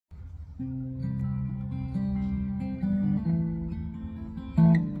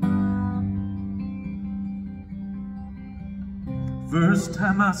First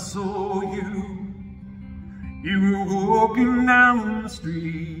time I saw you, you were walking down the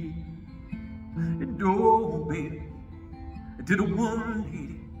street. And oh, baby, I did a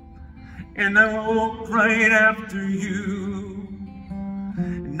 180, and I walked right after you.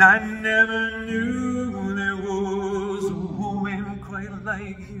 And I never knew there was a woman quite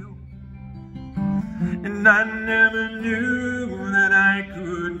like you. And I never knew that I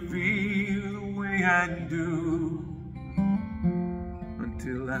could feel the way I do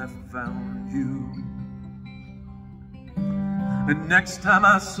until I found you. The next time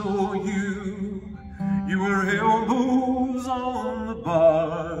I saw you, you were elbows on the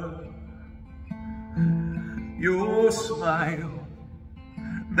bar. Your smile,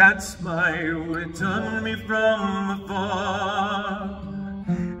 that smile, it turned me from afar.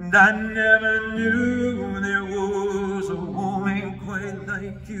 And I never knew there was a woman quite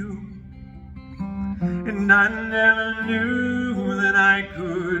like you. And I never knew that I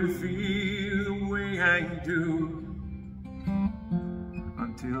could feel the way I do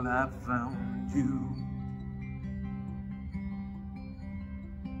until I found you.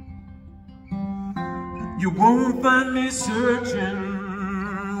 You won't find me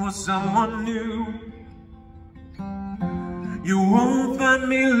searching for someone new. You won't find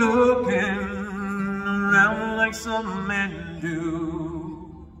me looking around like some men do.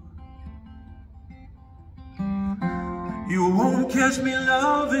 You won't catch me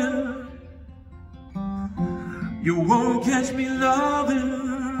loving. You won't catch me loving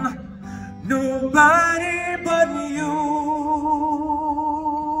nobody but you.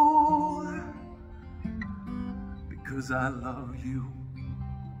 Because I love you.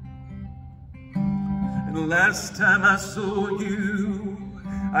 And the last time I saw you,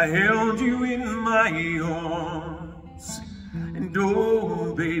 I held you in my arms. And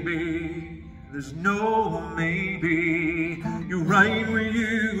oh, baby, there's no maybe. You're right where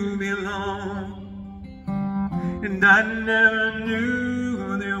you belong. And I never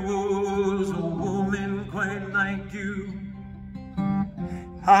knew there was a woman quite like you.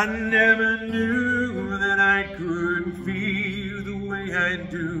 I never knew that I could feel the way I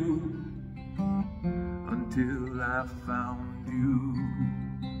do until I found you.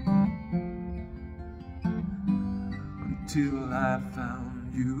 Until I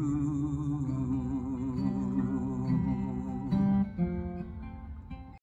found you.